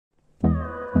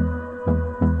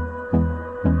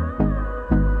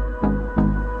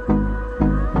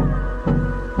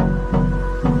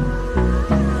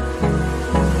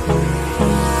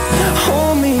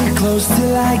close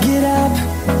till I get up.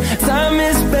 Time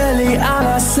is barely on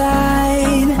our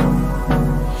side.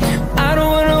 I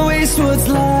don't wanna waste what's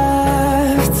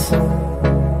left.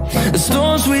 The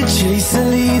storms we chase are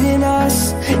leading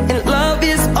us, and love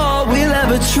is all we'll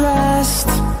ever trust.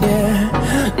 Yeah,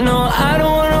 no, I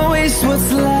don't wanna waste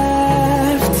what's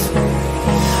left.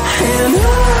 And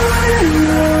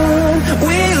on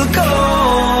we'll go,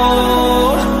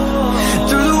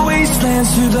 through the wastelands,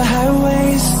 through the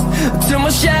highways, till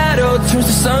my shadow turns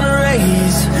to sun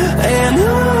rays. And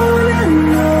on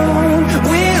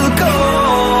we'll go,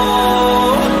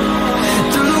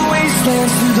 through the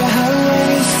wastelands, through the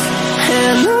highways,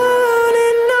 and on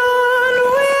we'll go.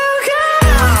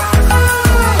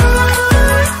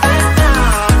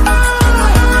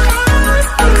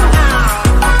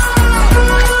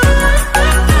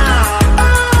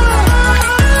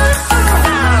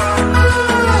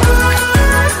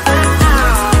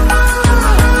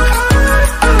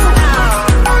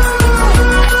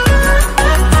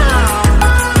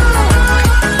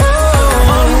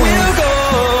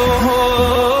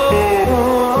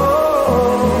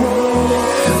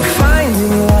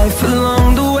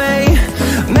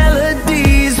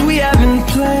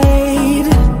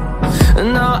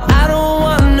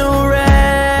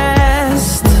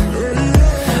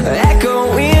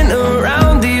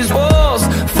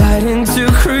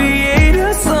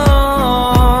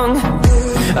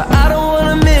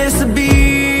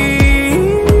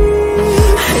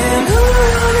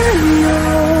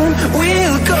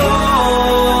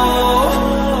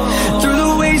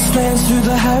 Through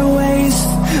the highways,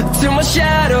 till my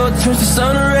shadow turns to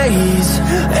sun rays.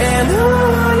 And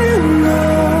on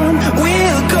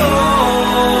we'll go,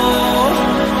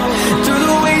 through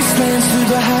the wastelands, through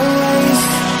the highways,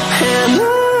 and on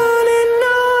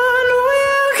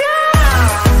we'll go.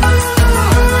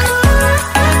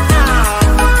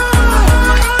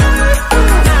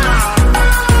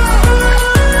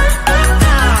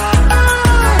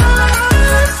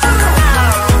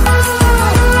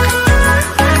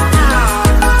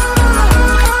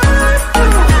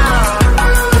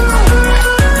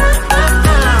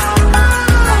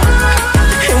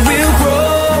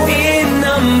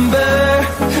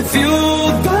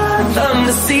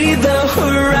 See the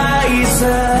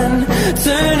horizon,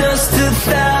 turn us to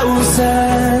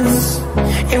thousands,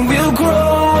 and we'll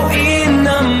grow in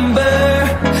number,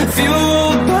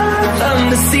 fueled by them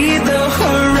to see the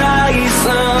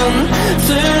horizon,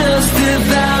 turn us to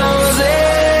thousands.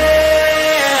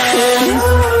 And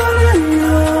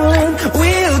on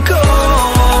we'll go,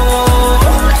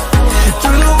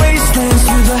 through the wastelands,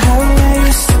 through the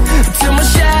highways, till my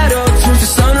shadow turns to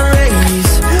sun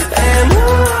rays. And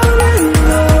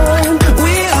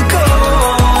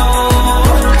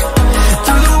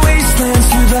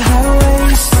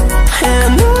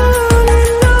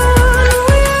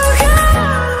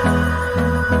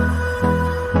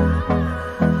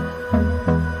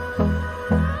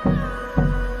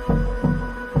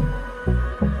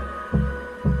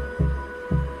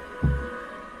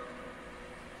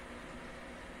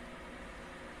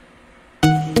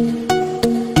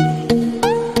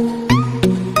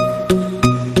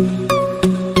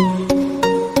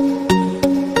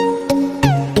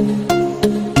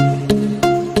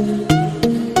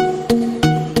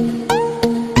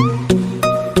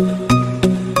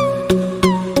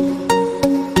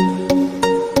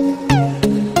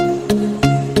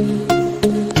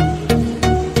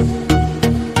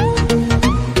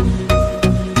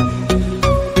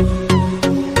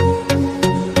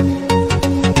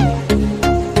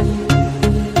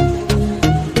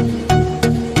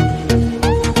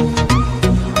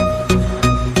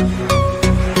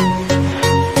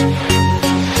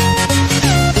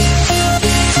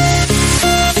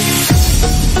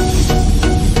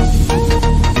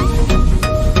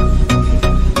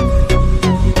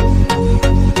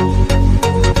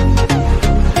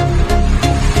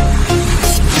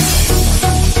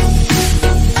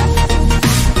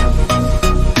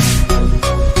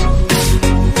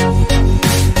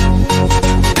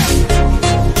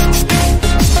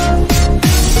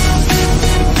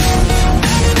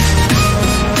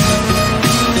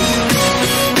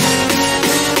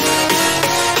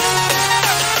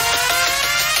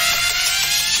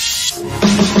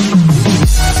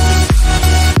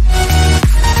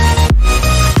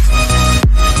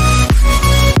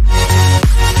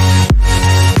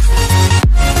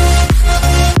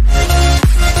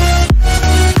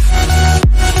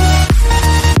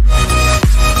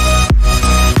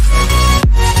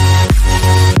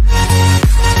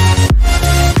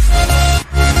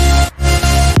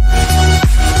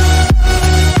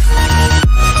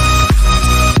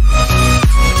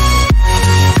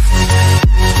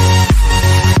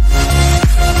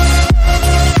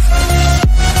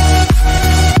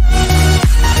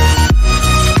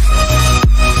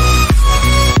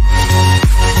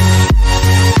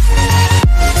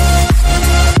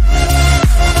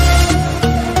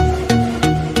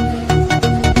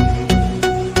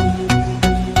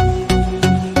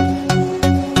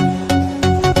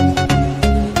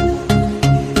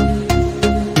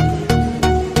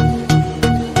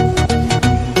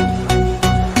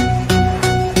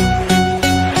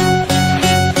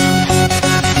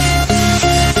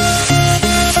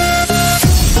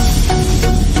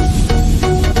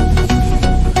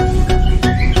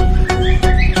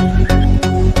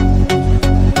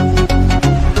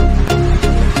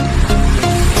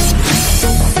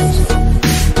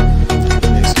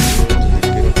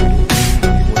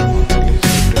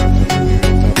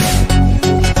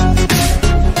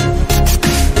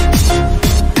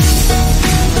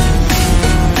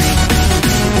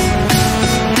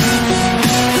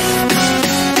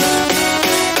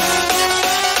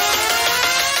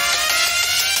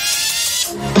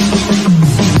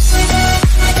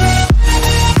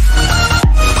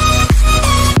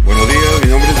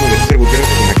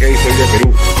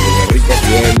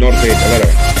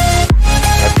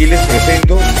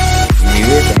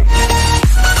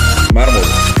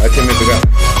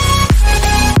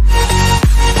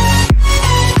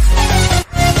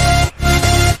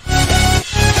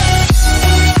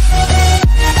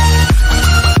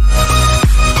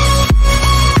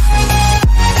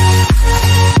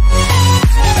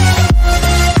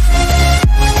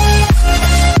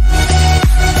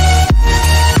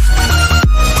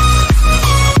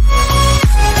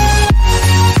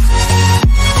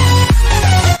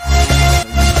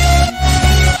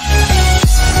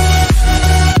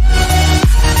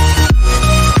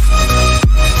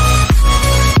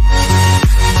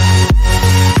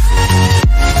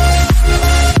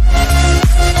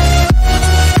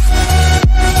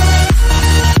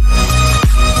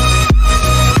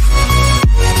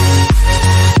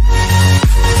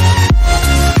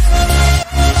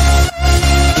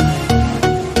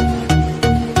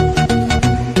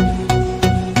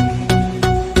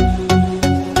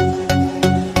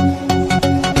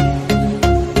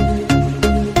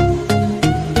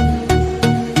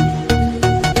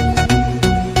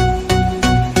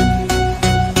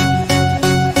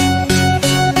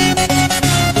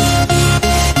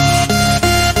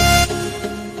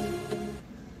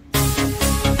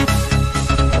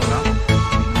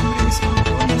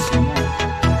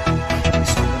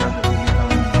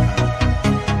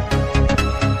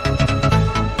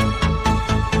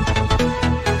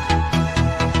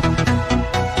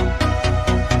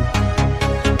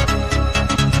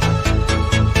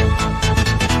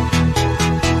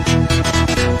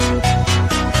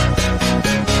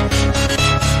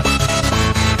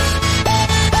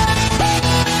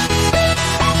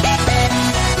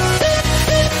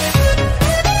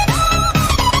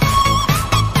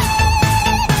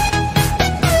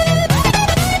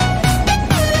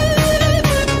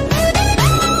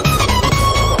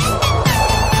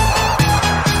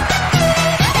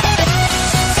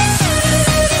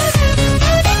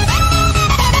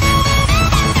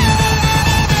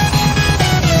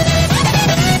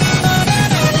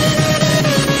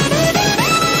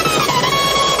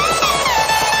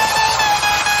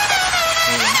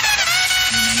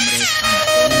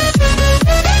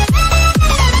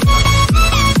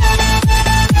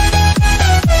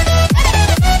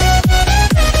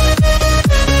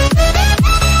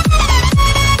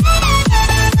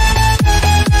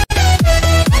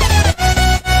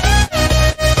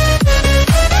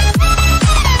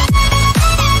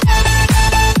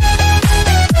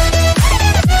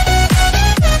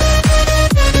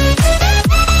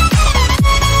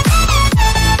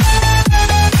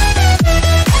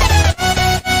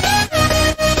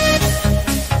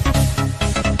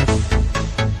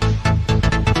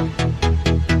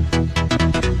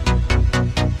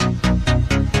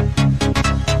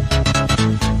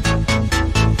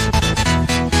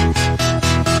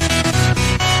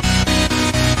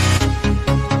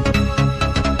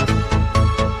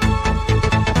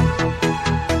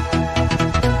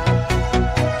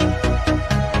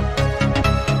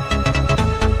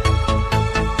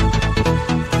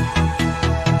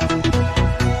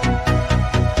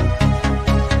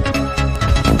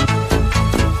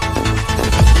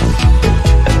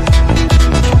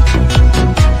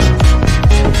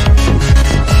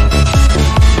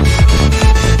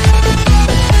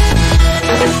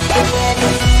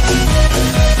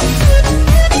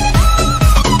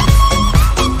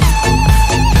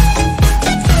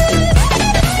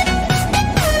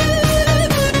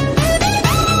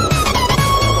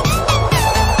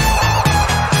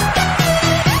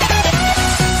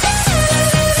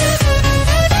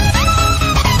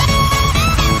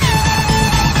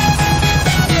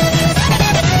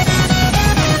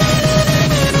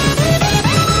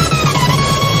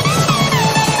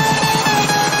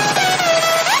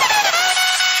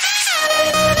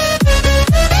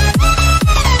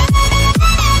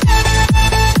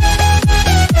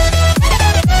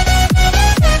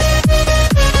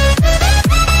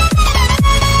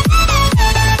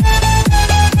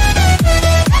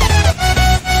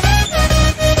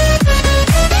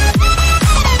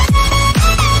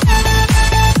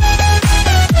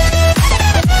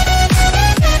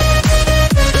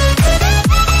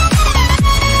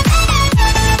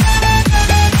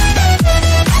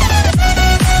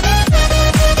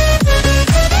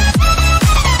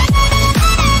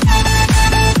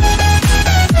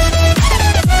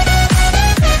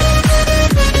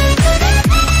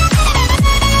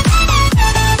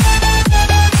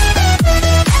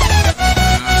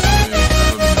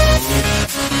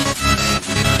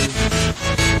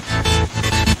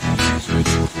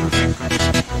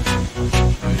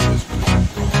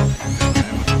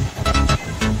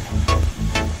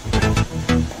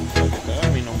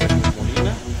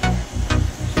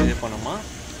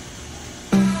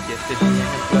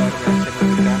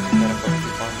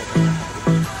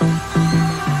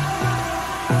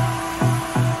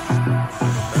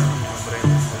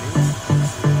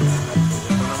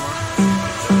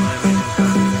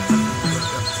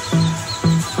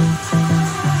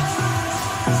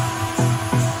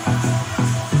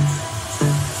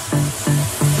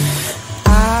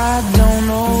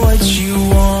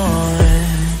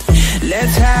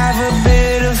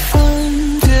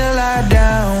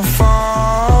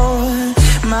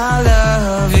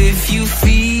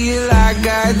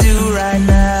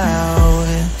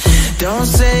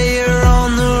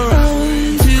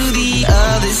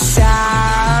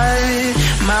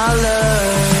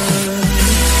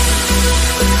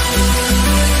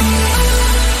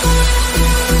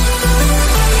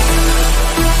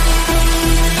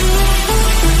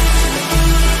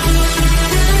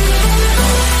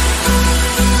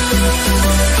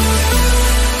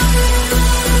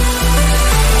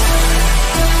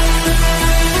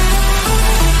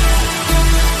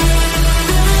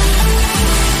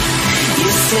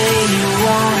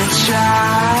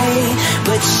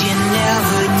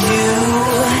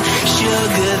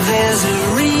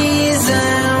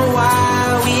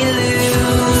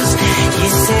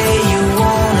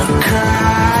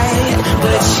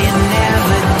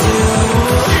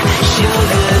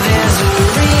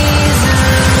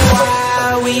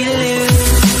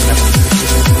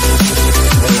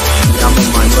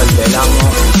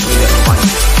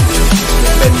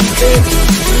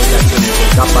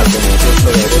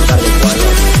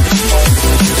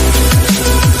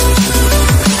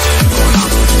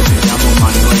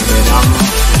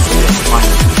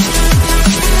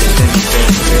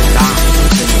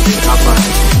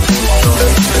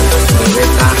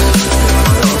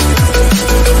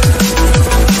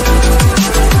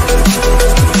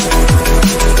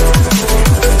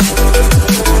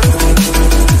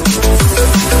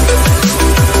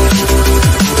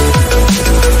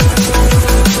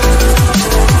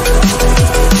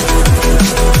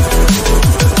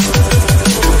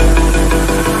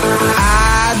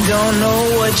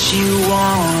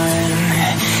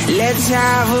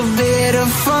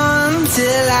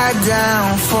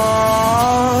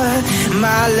fall.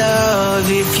 My love,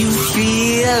 if you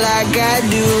feel like I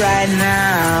do right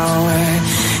now,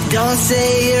 don't say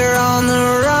you're on the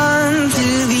run to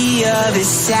the other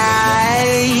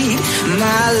side.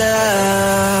 My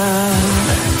love,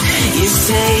 you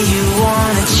say you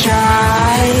wanna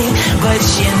try, but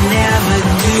you never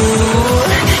do.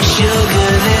 Sugar